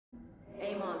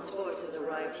Amon's forces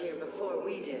arrived here before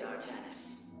we did,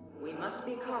 Artanis. We must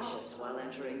be cautious while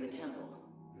entering the temple.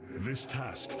 This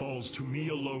task falls to me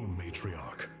alone,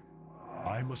 Matriarch.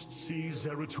 I must see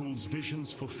Zeratul's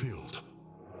visions fulfilled,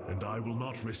 and I will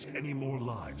not risk any more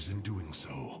lives in doing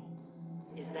so.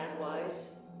 Is that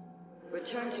wise?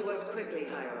 Return to us quickly,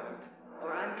 Hierarch,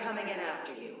 or I'm coming in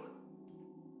after you.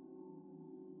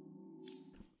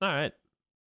 Alright.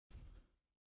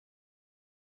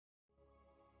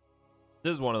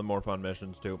 This is one of the more fun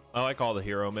missions, too. I like all the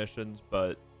hero missions,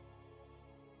 but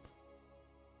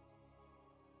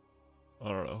I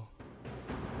don't know.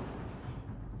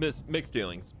 Mixed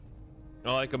feelings.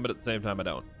 I like them, but at the same time, I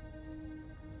don't.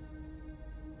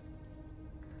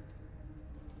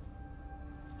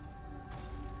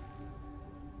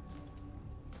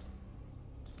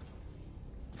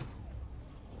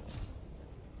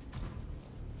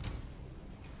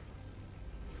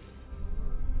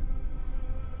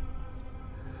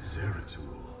 Zeratul.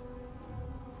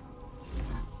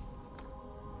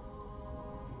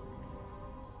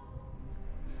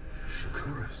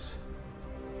 Shakuras.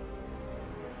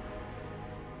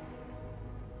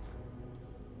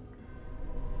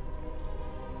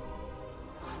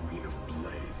 Queen of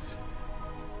Blades.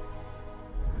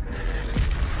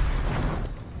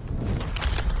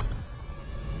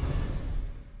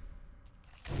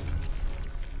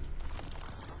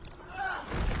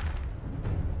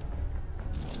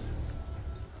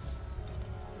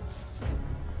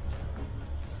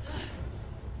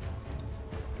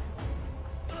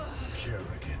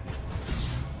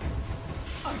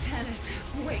 Artanis,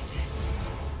 wait.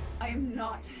 I am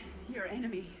not your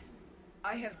enemy.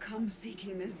 I have come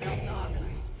seeking the Zelnaga.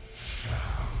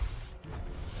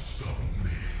 So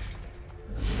me.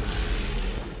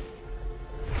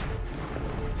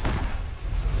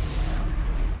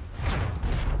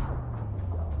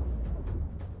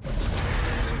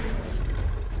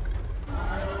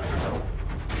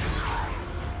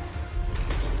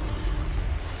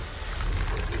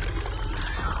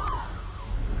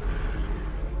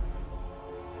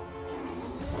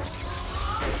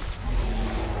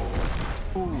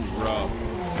 Rough.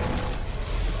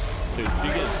 Dude, she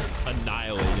gets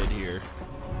annihilated here.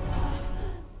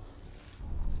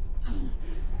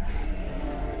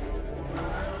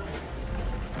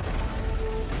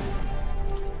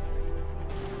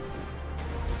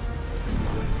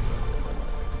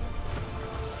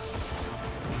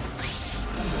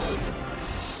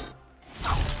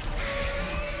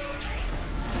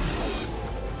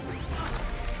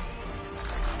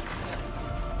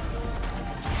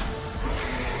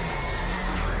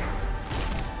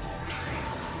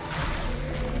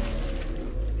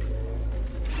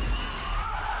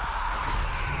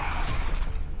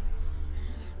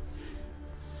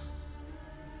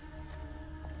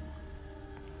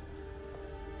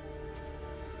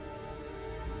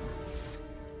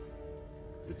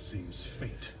 It seems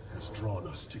fate has drawn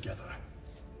us together.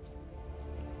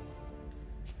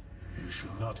 We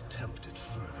should not attempt it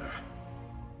further.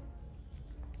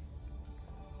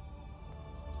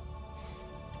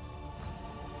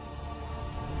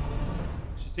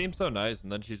 She seems so nice,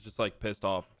 and then she's just like pissed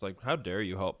off. It's like, how dare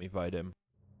you help me fight him?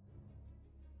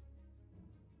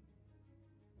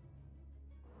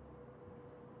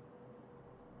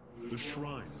 The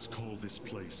shrines call this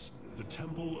place the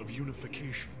Temple of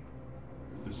Unification.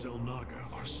 The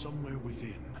Zelnaga are somewhere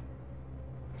within.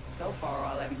 So far,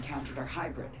 all I've encountered are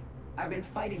hybrid. I've been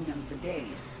fighting them for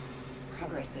days.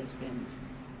 Progress has been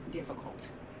difficult.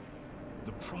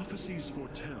 The prophecies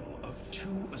foretell of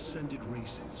two ascended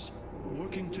races,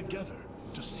 working together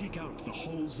to seek out the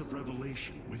halls of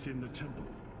revelation within the temple.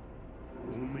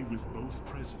 Only with both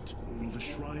present will the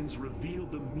shrines reveal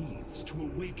the means to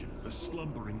awaken the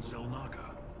slumbering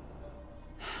Zelnaga.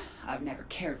 I've never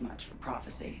cared much for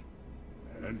prophecy.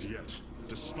 And yet,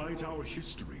 despite our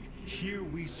history, here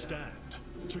we stand,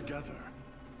 together.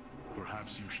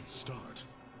 Perhaps you should start.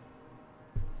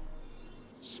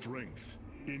 Strength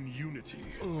in unity.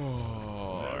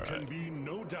 Oh, There can be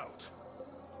no doubt.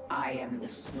 I am the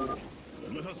Sword.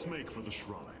 Let us make for the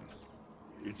shrine.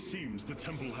 It seems the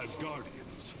temple has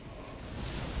guardians.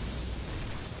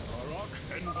 Arak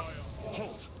and Vaya,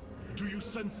 halt! Do you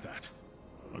sense that?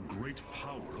 A great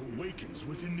power awakens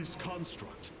within this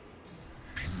construct.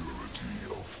 Purity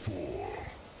of form.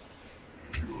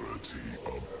 Purity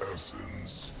of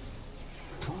essence.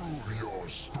 Prove your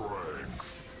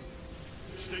strength.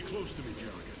 Stay close to me,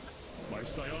 Kerrigan. My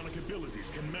psionic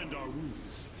abilities can mend our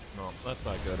wounds. no, that's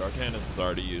not good. Artanis has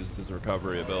already used his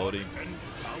recovery ability. And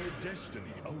our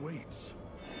destiny awaits.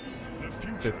 The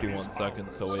future 51 is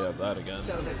seconds till we have that again.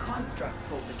 So the constructs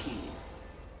hold the keys.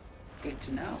 Good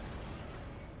to know.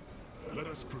 Let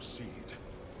us proceed.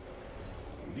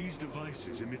 These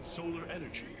devices emit solar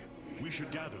energy. We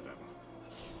should gather them.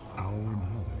 Our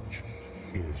knowledge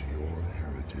is your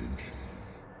heritage.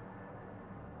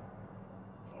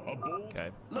 A bold... Okay.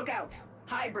 Look out!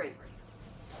 Hybrid!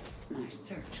 My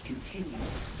search continues.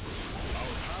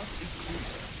 Our path is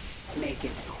clear. Make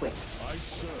it quick. I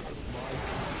serve my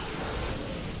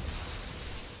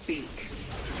Speak.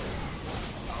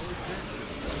 Our destiny.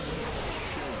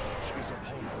 Change is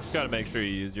upon us. Just gotta make sure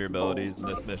you use your abilities, and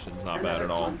this mission's not bad Another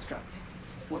at all. construct.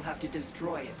 We'll have to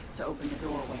destroy it to open the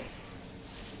doorway.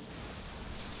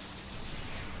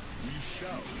 We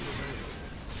shall prevail.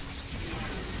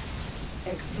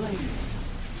 Explainers.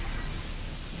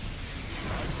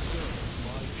 I serve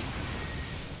my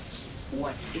people.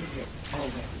 What is it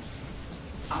already?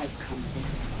 I've come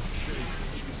this far.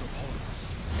 Change is upon us.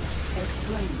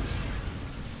 Explainers.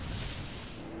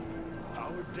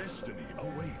 Our destiny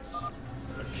awaits.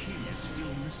 A key is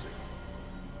still missing.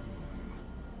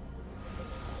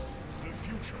 The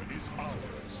future is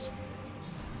ours.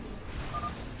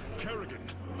 Kerrigan,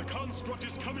 the construct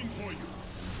is coming for you.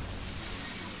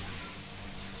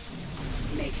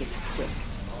 Make it quick.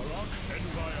 Arak and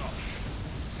Vyash.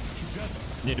 Together.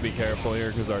 Need to be careful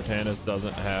here because Artanis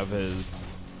doesn't have his.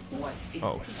 What is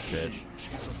Oh it? shit.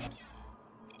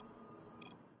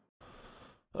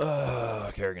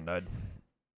 Kerrigan died.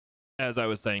 As I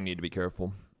was saying, need to be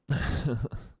careful.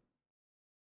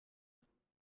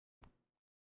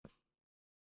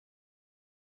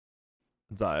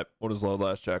 Zayat, what is low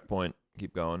last checkpoint?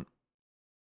 Keep going.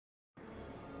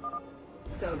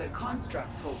 So the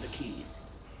constructs hold the keys.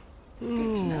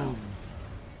 Good to know.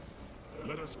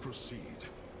 Let us proceed.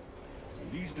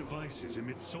 These devices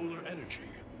emit solar energy.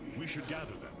 We should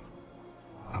gather them.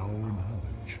 Our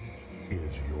knowledge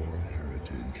is your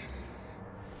heritage.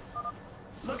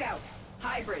 Look out!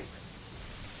 Hybrid!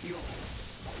 You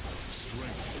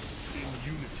Strength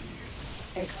in unity.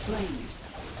 explainers.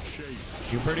 Change.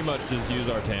 You pretty much just use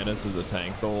Artanis as a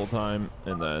tank the whole time,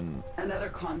 and then Another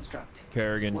construct.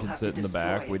 Kerrigan We'll can have sit to in the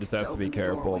back. destroy We it just have to be open the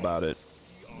careful doorway. about it.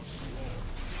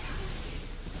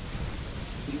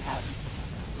 You have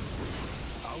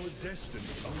Our destiny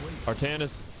awaits.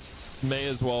 Artanis may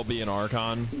as well be an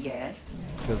Archon, yes.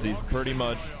 because he's pretty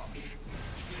much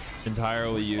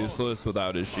entirely useless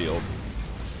without his shield.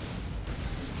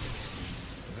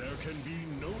 There can be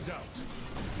no doubt.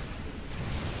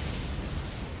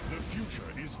 The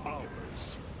future is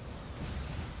ours.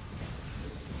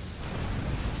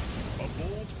 A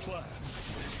bold plan.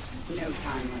 No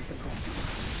time like the present.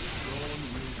 Dawn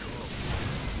will come.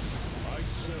 I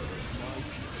serve my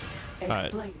people. Alright,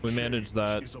 Explain. we managed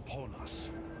that Is upon us.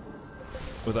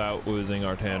 without losing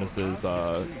Artanis's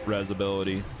res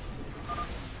ability.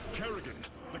 Kerrigan,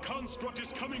 the construct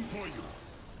is coming for you.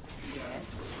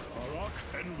 Yes. Arak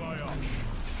and Vyash.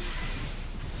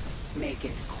 Make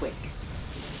it quick.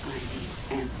 I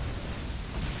need answers.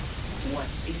 What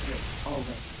is it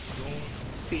already? Dawn,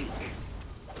 Speak.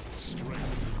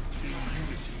 strength in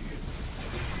unity.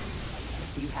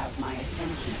 You have my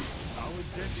attention. Our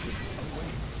destiny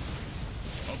awaits.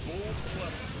 A bold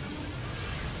plan.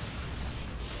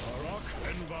 Arak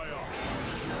and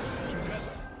Vyash.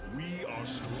 Together, we are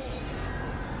strong.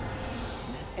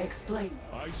 Explain.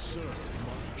 I serve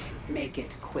my Make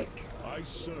it quick. I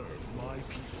serve my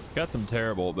people. Got some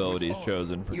terrible abilities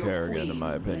chosen for Your Kerrigan, in queen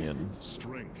my opinion. listens.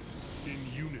 Strength in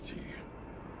unity.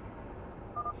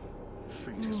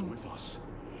 Fate is with us.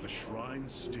 The shrine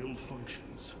still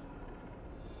functions.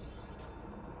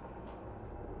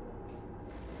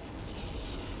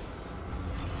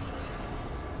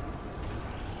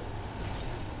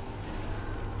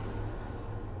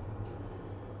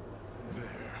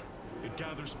 There. It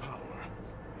gathers power.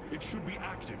 It should be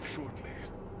active shortly.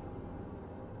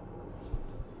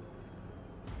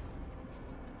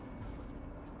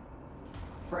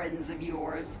 Friends of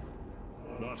yours?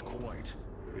 Not quite.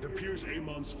 It appears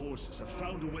Amon's forces have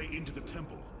found a way into the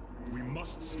temple. We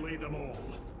must slay them all.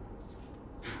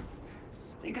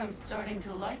 Think I'm starting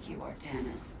to like you,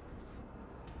 Artanis.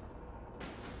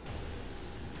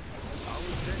 Our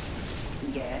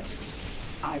destiny. Yes.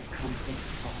 I've come this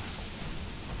far.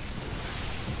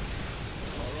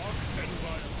 Arak and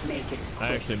Vyash. Make it I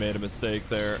quick. actually made a mistake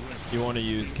there. You want to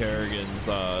use Kerrigan's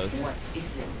What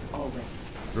is it already?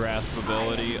 grasp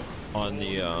ability on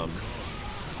the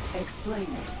Explainers.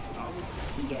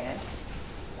 Yes.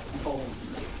 Bold.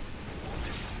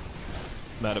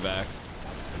 medevacs.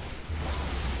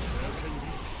 There can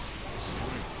be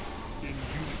strength in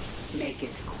unity. Make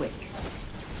it quick.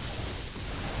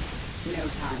 No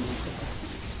time like the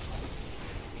present.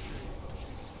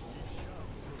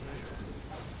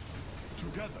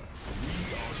 Together, we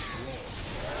are strong.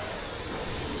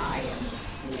 I am the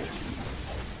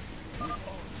Swarm.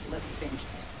 Let's finish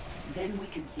this. Then we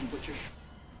can see what you're...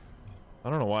 I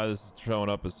don't know why this is showing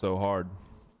up as so hard.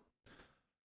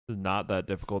 This is not that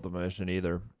difficult of a mission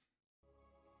either.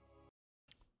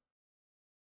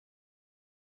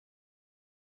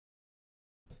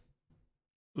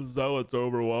 Zealots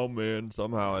overwhelm me, and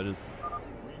somehow I just...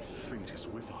 Fate is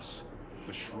with us.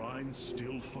 The shrine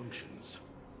still functions.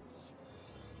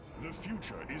 The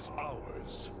future is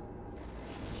ours.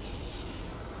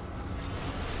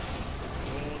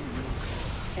 Dawn will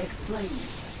come. Explain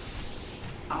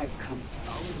yourself. I've come.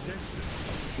 Our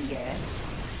destiny. Yes?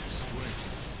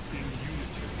 Strength in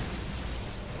unity.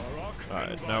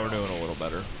 Alright, now we're doing a little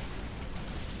better.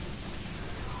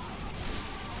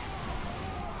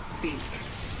 Speak.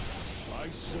 I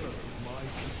serve my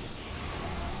people.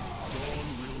 Dawn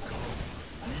will come.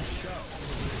 We shall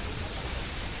prevail.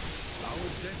 Our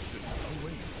destiny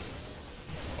awaits.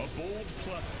 A bold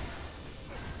plan.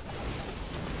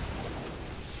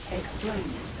 Explain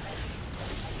yourself.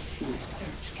 My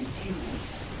search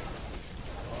continues.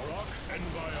 Arak and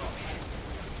Vayash.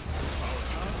 Our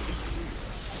path is clear.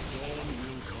 Dawn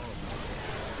will come.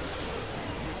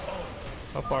 With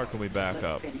honor. How far can we back Let's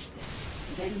up? finish this.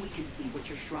 Then we can see what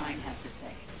your shrine has to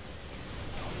say.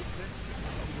 Our destiny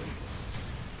awaits.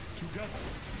 Together,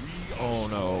 we are Oh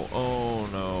no, oh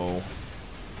no.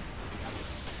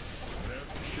 Their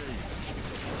change is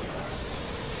upon us.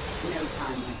 No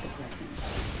time like the present.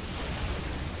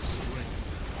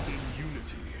 Strength in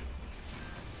unity.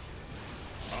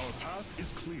 Our path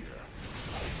is clear.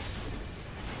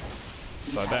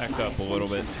 So I backed up a little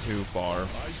bit too far. I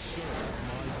serve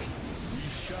my people. We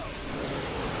shall.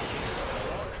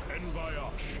 Arak and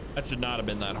Vayash. That should not have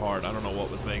been that hard. I don't know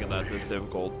what was making that this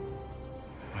difficult.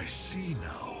 I see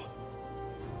now.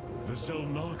 The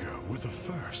Zelnaga were the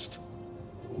first,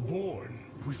 born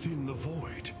within the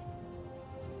void.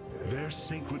 Their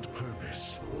sacred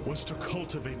purpose was to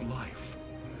cultivate life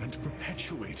and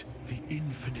perpetuate the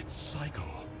infinite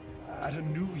cycle. At a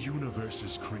new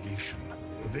universe's creation,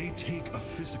 they take a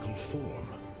physical form.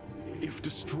 If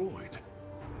destroyed,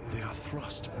 they are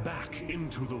thrust back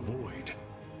into the void.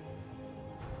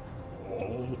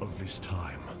 All of this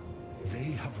time,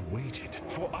 they have waited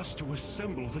for us to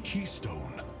assemble the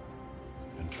keystone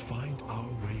and find our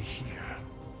way here.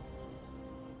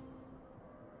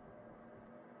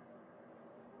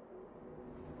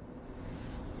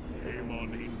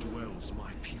 Amon indwells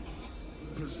my people,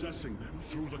 possessing them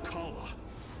through the Kala.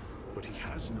 But he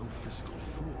has no physical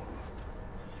form.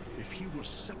 If he were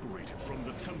separated from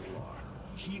the Templar,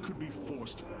 he could be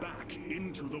forced back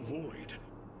into the void.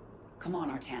 Come on,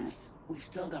 Artanis. We've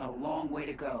still got a long way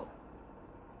to go.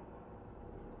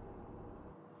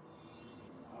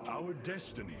 Our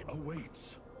destiny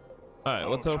awaits. Alright,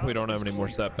 let's hope we don't have any more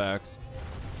setbacks.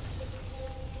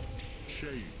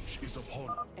 Change is upon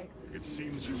us. It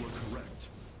seems you were correct.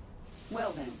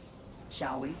 Well then,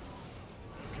 shall we?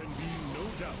 Can be no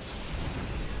doubt.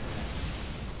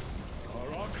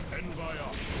 Arak and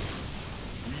Vayash.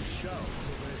 We shall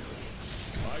prevail.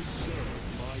 I serve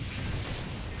my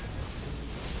people.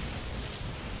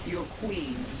 Your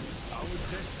queen. Our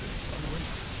destiny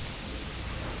awaits.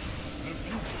 The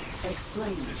future.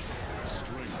 Explain yourself.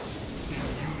 Strength in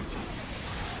unity.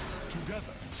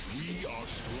 Together, we are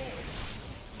strong.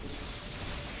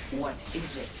 What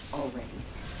is it already?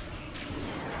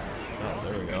 Oh,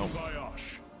 there we go.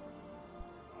 Vayash.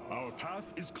 Our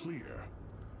path is clear.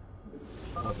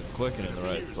 Wasn't clicking in the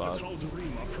right Appears spot. the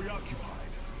Tal'Darim are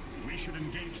preoccupied. We should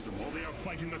engage them while they are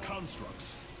fighting the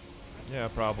constructs. Yeah,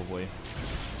 probably.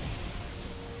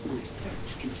 My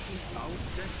search continues. Our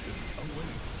destiny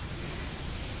awaits.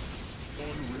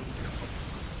 Dawn will come.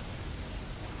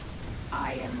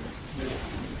 I am the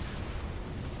Swarm.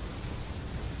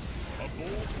 A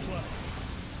bold plan.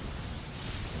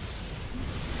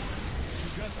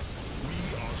 Together, we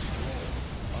are strong.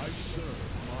 I serve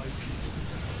my people.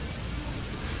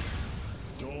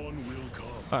 Dawn will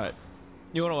come. Alright.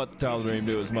 You want to let the Tal'Darim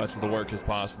do as much of the work as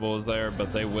possible as there,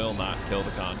 but they will not kill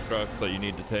the constructs that you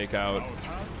need to take out. Our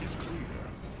path is clear.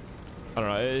 I don't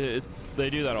know, they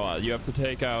do that a lot. You have to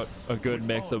take out a good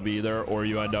mix of either, or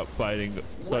you end up fighting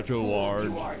such a large...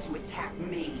 You are to attack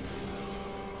me.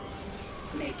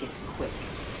 Make it quick.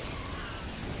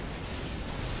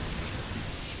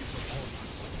 Is upon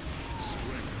us.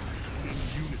 Strength in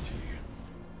unity.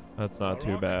 That's not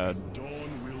too bad.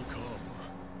 Dawn will come.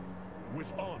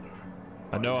 With honor.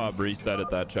 I know I've reset at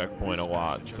that checkpoint a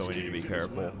lot, so we need to be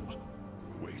careful.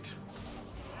 Wait.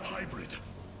 Hybrid.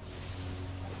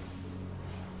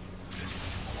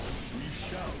 We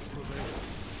shall prevail.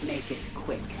 Make bit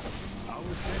quick. Our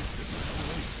destiny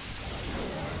awaits.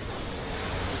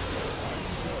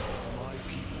 My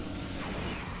people.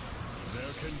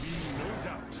 There can be no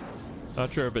doubt.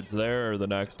 Not sure if it's there or the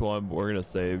next one, but we're gonna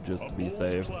save just to be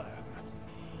safe.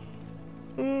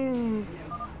 Ulnar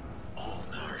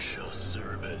shall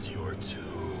serve as your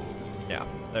tomb. Yeah,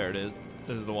 there it is.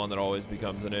 This is the one that always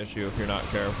becomes an issue if you're not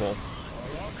careful.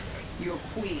 Your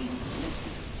queen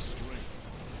listens.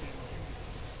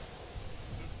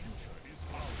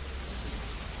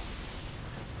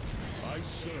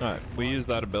 Alright, we use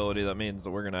that ability. That means that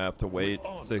we're gonna have to wait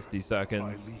 60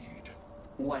 seconds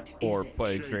What is or it?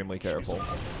 play extremely careful.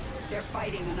 They're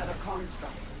fighting another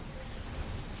construct.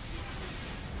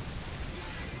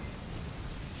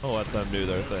 I'll let them do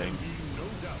their thing. No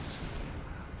doubt.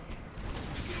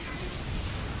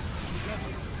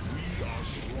 Together we are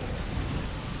strong.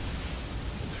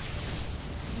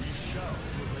 We shall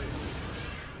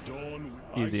prevail. Dawn,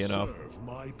 Easy enough. serve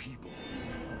my people.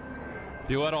 If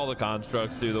you let all the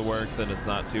constructs do the work, then it's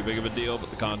not too big of a deal,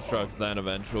 but the constructs then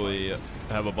eventually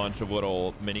have a bunch of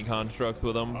little mini constructs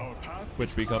with them, Our path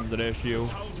which becomes an issue.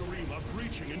 Tal'Darim are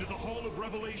breaching into the Hall of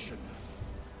Revelation.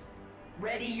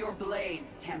 Ready your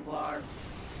blades, Templar.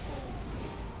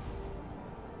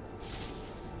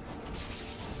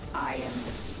 I am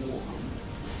the Swarm.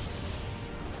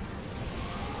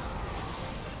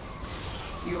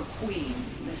 Your queen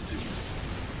listens.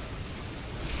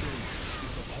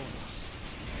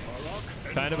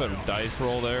 Kind of a dice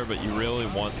roll there, but you really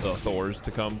want the Thors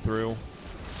to come through.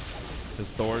 Because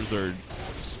Thors are,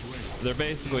 they're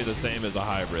basically the same as a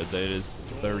hybrid.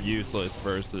 They're useless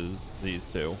versus these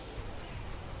two.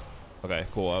 Okay,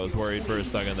 cool. I was worried for a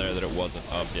second there that it wasn't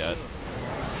up yet.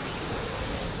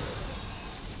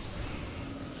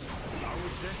 Our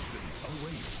destiny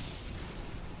awaits.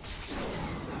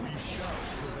 We shall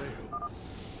prevail.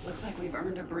 Looks like we've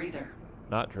earned a breather.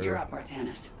 Not true. You're up,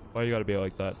 Artanis. Why you gotta be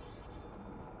like that?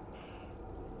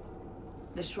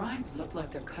 The shrines look like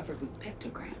they're covered with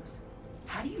pictograms.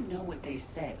 How do you know what they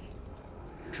say?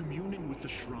 Communing with the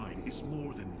shrine is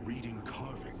more than reading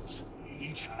carvings.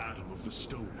 Each atom of the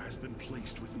stone has been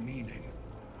placed with meaning,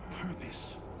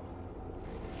 purpose.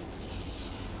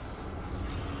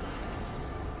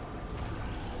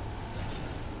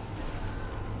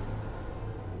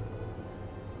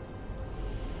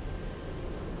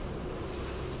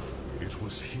 It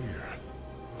was here,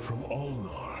 from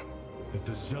Ulnar, that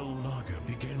the Xel'Naga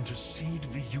began to seed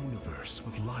the universe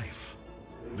with life.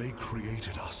 They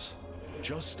created us,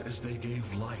 just as they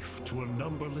gave life to a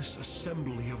numberless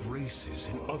assembly of races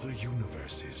in other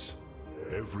universes.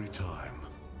 Every time,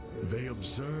 they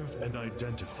observe and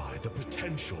identify the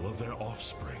potential of their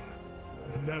offspring,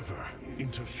 never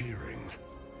interfering.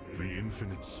 The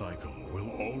infinite cycle will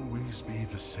always be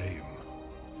the same.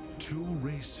 Two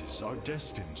races are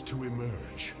destined to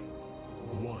emerge.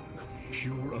 One,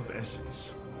 pure of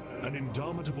essence, an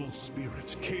indomitable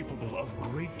spirit capable of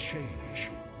great change.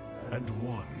 And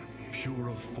one, pure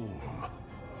of form,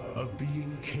 a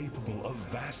being capable of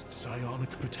vast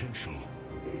psionic potential,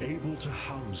 able to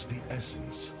house the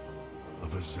essence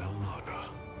of a Xel'Naga.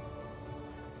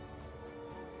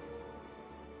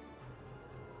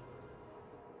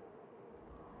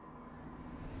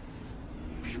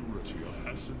 Purity of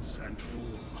essence and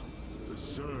form, the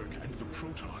Zerg and the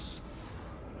Protoss.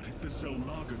 But if the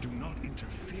Xel'Naga do not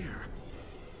interfere,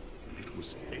 then it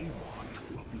was Amon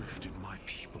who uplifted my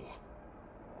people.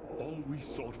 All we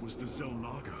thought was the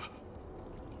Xel'Naga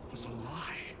was a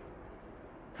lie.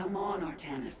 Come on,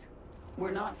 Artanis.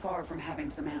 We're not far from having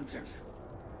some answers.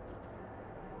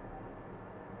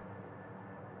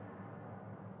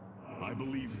 I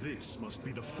believe this must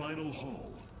be the final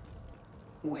hall.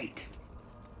 Wait.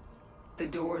 The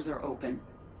doors are open.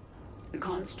 The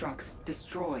constructs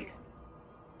destroyed.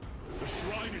 The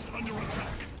shrine is under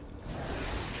attack.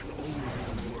 This can only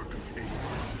be the work of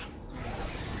Amon.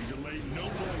 We delay no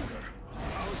longer.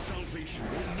 Our salvation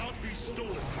will not be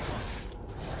stolen from us.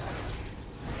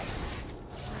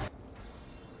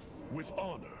 With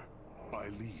honor, I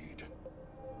lead.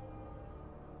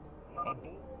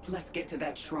 Let's get to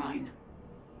that shrine.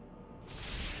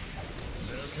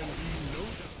 There can be no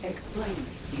doubt. Explain.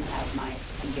 You have my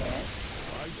guess?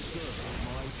 I serve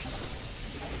my people.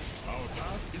 Our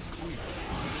path is clear.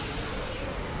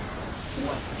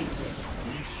 What is it?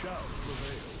 We shall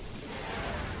prevail.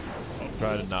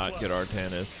 Try to not get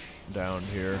Artanis down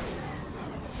here.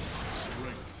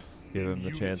 Strength. Give him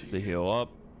the chance to heal up.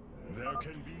 There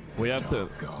can be We have to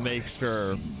make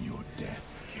sure.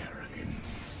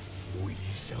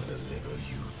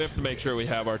 We have to make sure we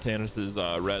have Artanis's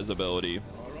res ability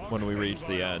when we reach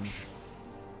the end.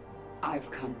 I've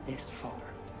come this far.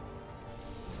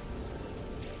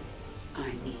 I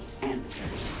need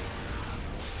answers.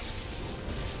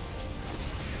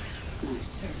 My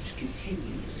search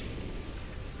continues.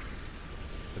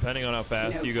 Depending on how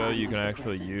fast No you go, time you like can the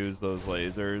actually present. use those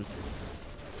lasers.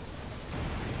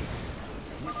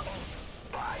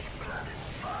 By blood and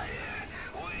fire,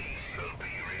 we shall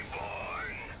be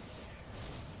reborn.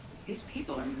 These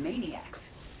people are maniacs.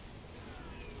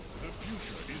 The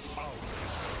future is ours.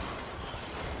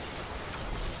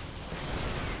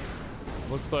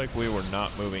 Looks like we were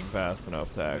not moving fast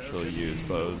enough to actually use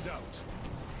those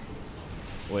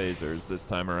lasers this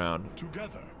time around.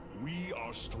 Together, we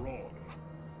are strong.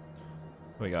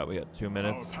 We got 2 Our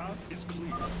minutes. path is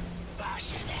clear.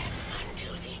 Push them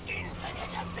unto the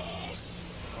infinite abyss.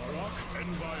 Arak and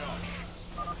Vayash.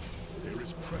 There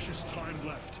is precious time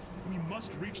left. We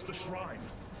must reach the shrine.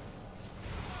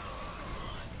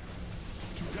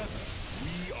 Together,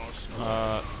 we are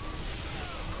strong.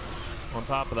 On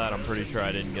top of that, I'm pretty sure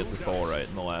I didn't get the soul right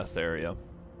in the last area.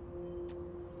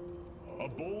 A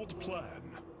bold plan.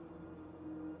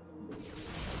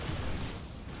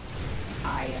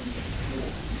 I am the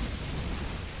swarm.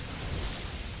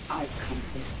 I've come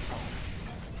this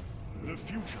far. The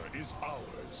future is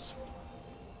ours.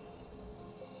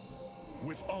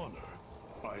 With honor,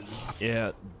 I lead.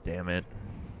 Yeah, damn it.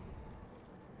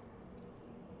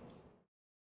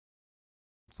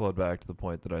 Let's load back to the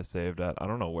point that I saved at. I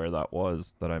don't know where that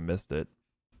was that I missed it.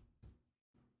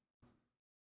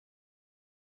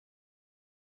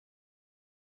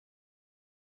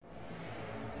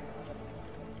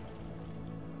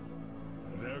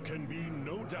 There can be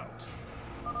no doubt.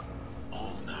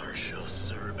 Ulnar shall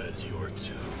serve as your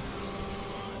tomb.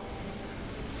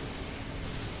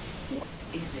 What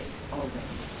is it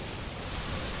already?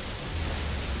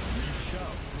 We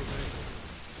shall prevail.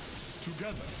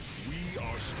 Together, we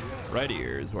are strong. Right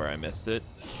here is where I missed it.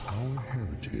 Our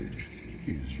heritage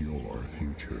is your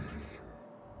future.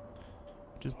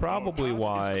 Which is probably Our path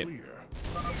why is clear.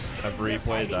 I've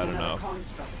replayed that Fighting another enough.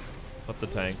 construct. Let the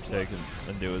tanks take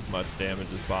and do as much damage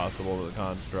as possible to the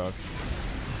construct.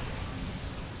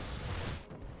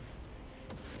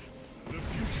 The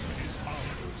future is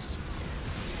ours.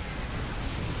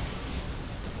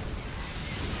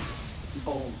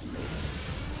 Boldly.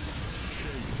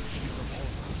 Change is upon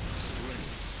us.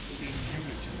 Strength in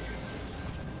unity.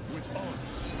 With honor,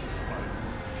 I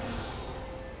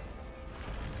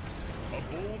lead. A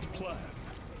bold plan.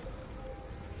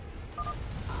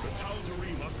 The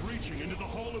Tal'Darim are breaching into the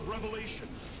Hall of Revelation.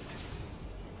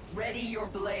 Ready your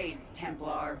blades,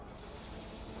 Templar.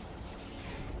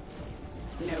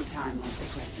 No time like the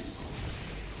present.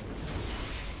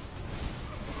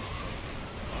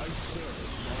 I serve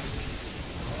my people,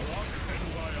 Arak and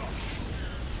Vayash.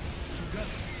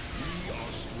 Together, we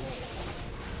are strong.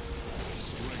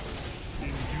 Strength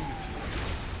in unity.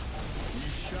 We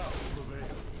shall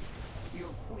prevail.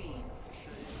 Your queen.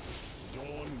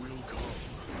 Dawn will come.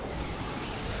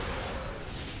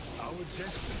 Our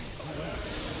destiny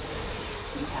awaits.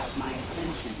 You have my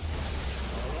attention.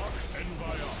 Arak and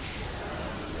Vayash.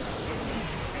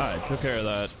 Alright, took care of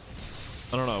that.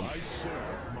 I don't know I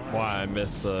serve my why I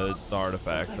missed the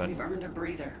artifact. Looks like I we've earned a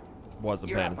breather. wasn't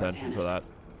You're paying up, attention for that.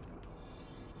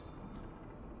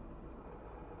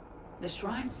 The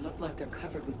shrines look like they're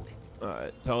covered with...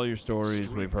 Alright, tell your stories.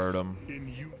 We've heard them. in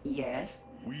you. Yes?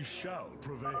 We shall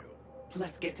prevail.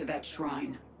 Let's get to that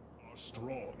shrine. Are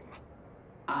strong.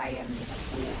 I am the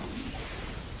swarm.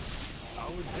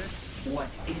 Our destiny. What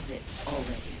is it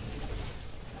already?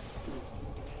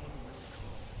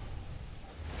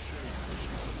 Change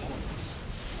is upon us.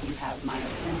 You have my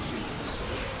attention.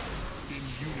 In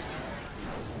unity.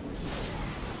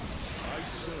 I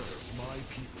serve my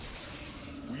people.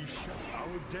 We shall.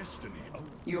 Our destiny.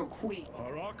 Your queen.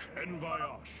 Arak and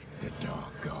Vayash. The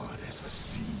Dark God has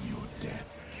foreseen your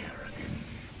death, Kerrigan.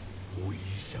 We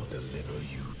shall deliver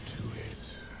you to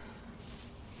it.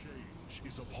 Change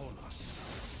is upon us.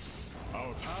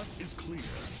 Our path is clear.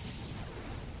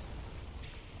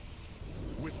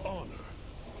 With honor,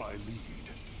 I lead.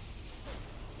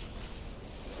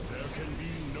 There can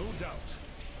be no doubt.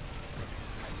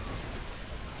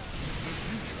 The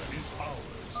future is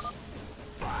ours.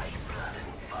 By blood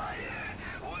and fire,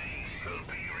 we shall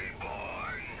be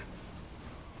reborn.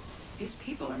 These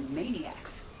people are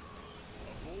maniacs.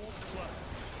 A bold plan.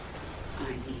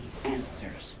 I need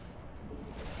answers.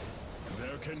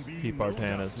 There can be Keep no our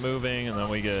Tanas doubt. moving, and then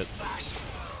we get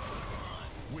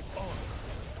With honor,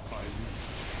 I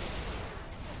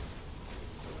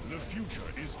lead. The future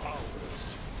is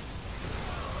ours.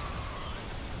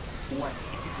 What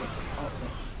is it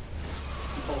already?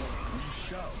 Bold. We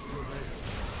shall prevail.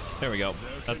 there we go. There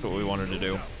That's can what we be wanted to no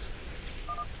do. doubt.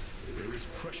 There is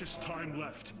precious time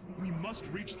left. We must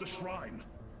reach the shrine.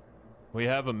 We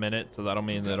have a minute, so that'll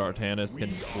mean that Artanis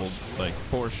will, like,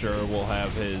 for sure, will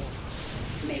have his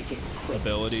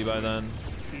ability by then.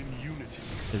 In unity.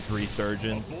 His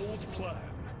resurgence. A bold plan.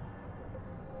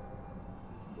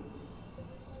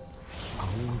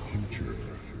 Our future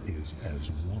is as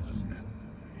one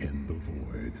in the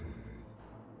void.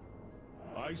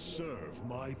 I serve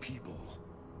my people.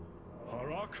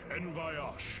 Harak and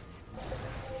Vayash.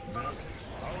 Now,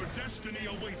 our destiny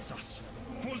awaits us.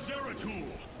 For Zeratul!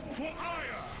 For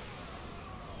Aya!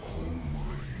 Only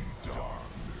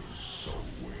darkness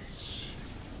awaits.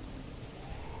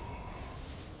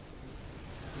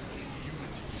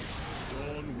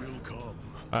 Dawn will come.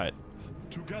 Alright.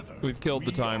 Together, We've killed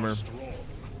the timer.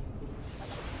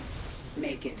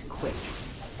 Make it quick.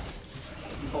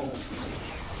 Bold.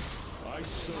 I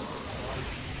serve my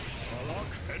people.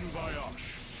 Harak and Vayash.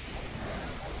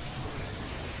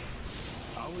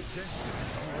 Our destiny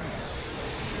awaits.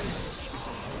 Change is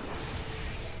upon us.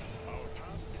 Our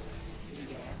path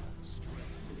is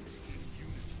strength in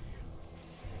unity.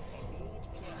 A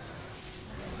bold plan.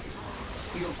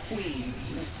 Your queen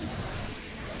listens.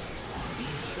 We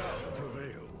shall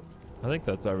prevail. I think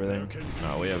that's everything.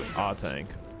 Oh, we have a tank.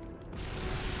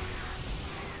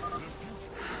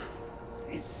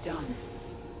 It's done.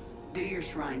 Do your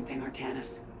shrine thing,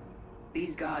 Artanis.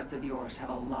 These gods of yours have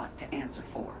a lot to answer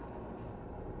for.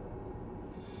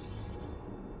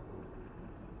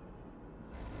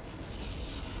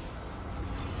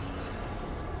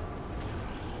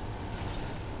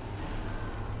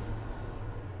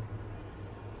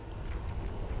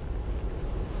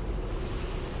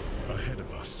 Ahead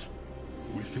of us,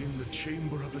 within the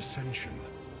Chamber of Ascension,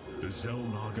 the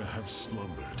Xel'Naga have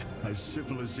slumbered as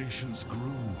civilizations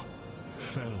grew,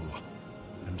 fell,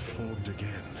 and formed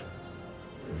again.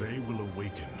 They will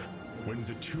awaken when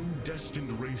the two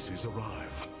destined races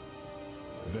arrive.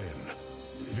 Then,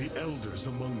 the elders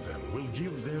among them will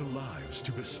give their lives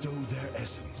to bestow their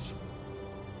essence.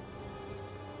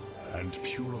 And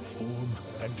pure of form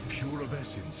and pure of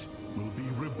essence will be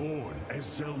reborn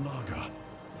as Xel'Naga,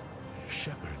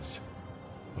 shepherds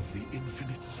of the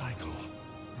infinite cycle.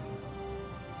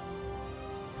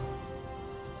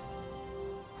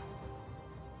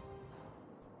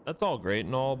 That's all great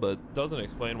and all, but doesn't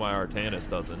explain why Artanis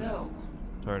doesn't So,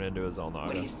 turn into a Xel'Naga.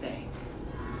 what do you say?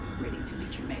 Ready to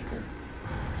meet your maker?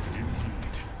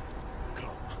 Indeed.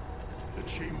 Come. The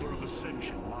Chamber of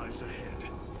Ascension lies ahead,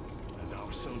 and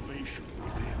our salvation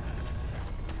within.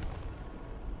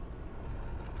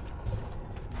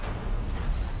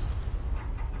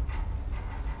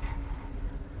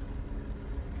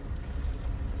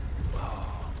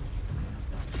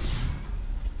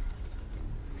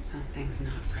 Something's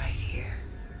not right here.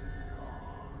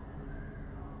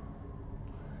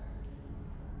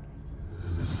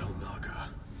 The Xel'Naga.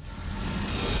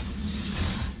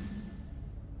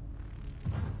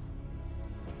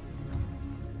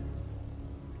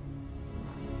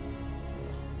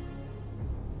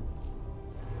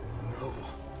 No.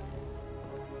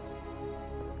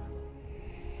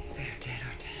 They're dead,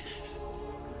 Artanis.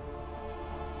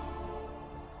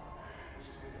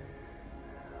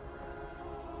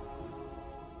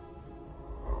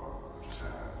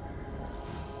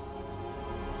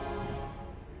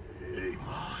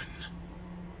 Amon.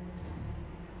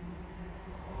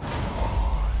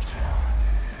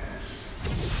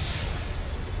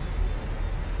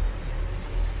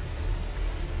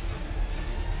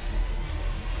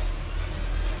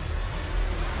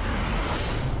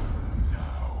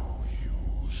 Now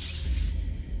you see.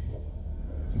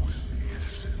 With the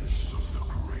essence of the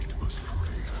great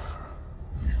betrayer,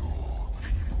 your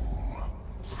people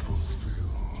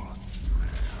fulfill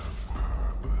their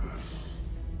purpose.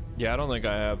 Yeah, I don't think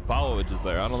I have followage is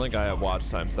there. I don't think I have watch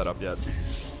time set up yet.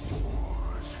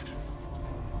 Forged.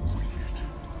 With it,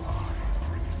 I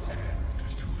bring an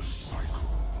end to the cycle.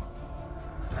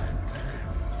 An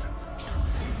end to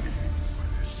the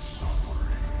infinite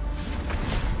suffering.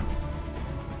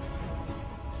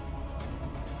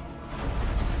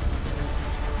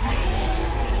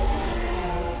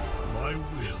 My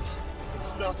will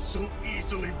is not so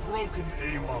easily broken,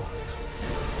 Amon.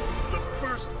 The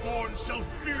firstborn shall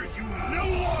fear you no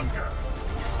longer!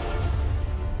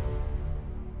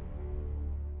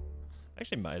 I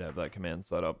actually might have that command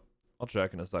set up. I'll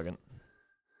check in a second.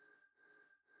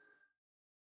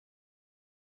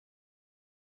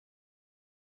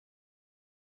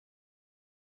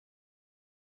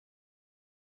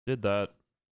 Did that.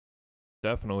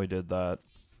 Definitely did that.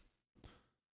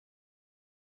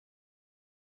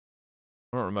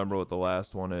 I don't remember what the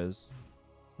last one is.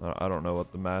 I don't know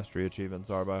what the mastery achievements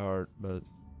are by heart, but...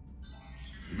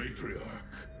 Matriarch,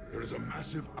 there is a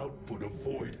massive output of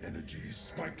void energy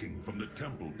spiking from the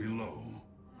temple below.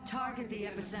 Target the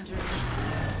epicenter.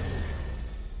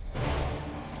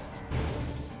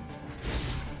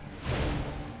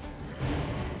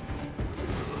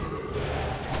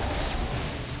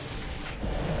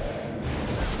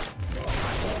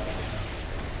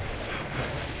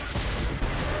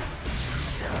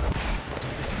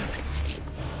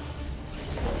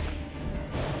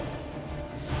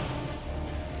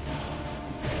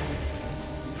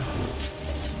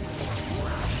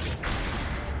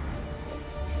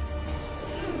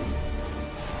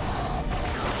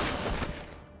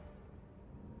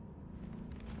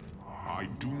 I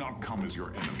do not come as your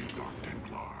enemy, Dark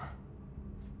Templar.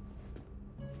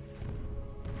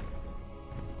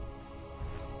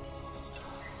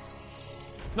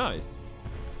 Nice.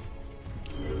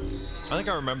 I think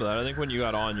I remember that. I think when you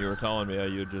got on, you were telling me how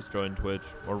you had just joined Twitch,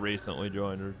 or recently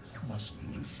joined. Or... You must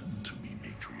listen to me,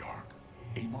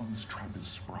 Matriarch. Amon's trap is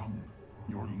sprung.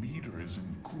 Your leader is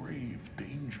in grave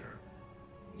danger.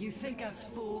 You think us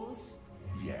fools?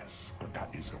 Yes, but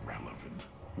that is irrelevant.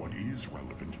 What is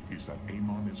relevant is that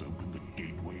Amon has opened a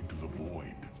gateway to the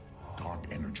void. Dark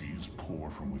energies pour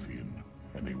from within,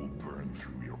 and they will burn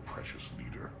through your precious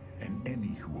leader, and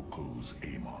any who oppose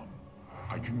Amon.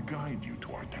 I can guide you to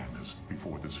Artanis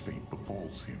before this fate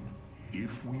befalls him.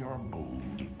 If we are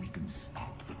bold, we can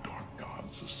stop the Dark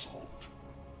God's assault.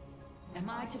 Am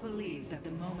I to believe that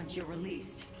the moment you're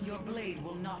released, your blade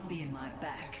will not be in my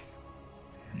back?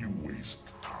 You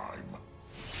waste time.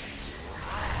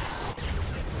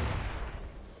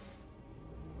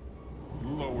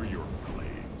 Lower your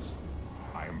blades.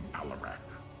 I am Alarak,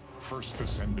 first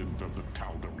descendant of the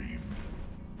Tal'Darim.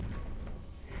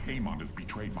 Amon has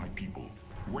betrayed my people.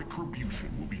 Retribution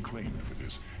will be claimed for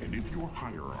this, and if your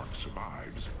hierarch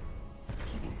survives,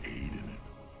 he will aid in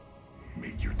it.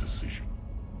 Make your decision.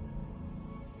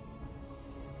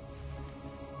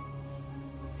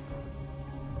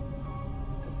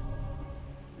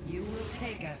 You will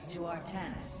take us to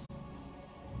Artanis.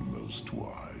 Most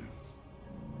wise.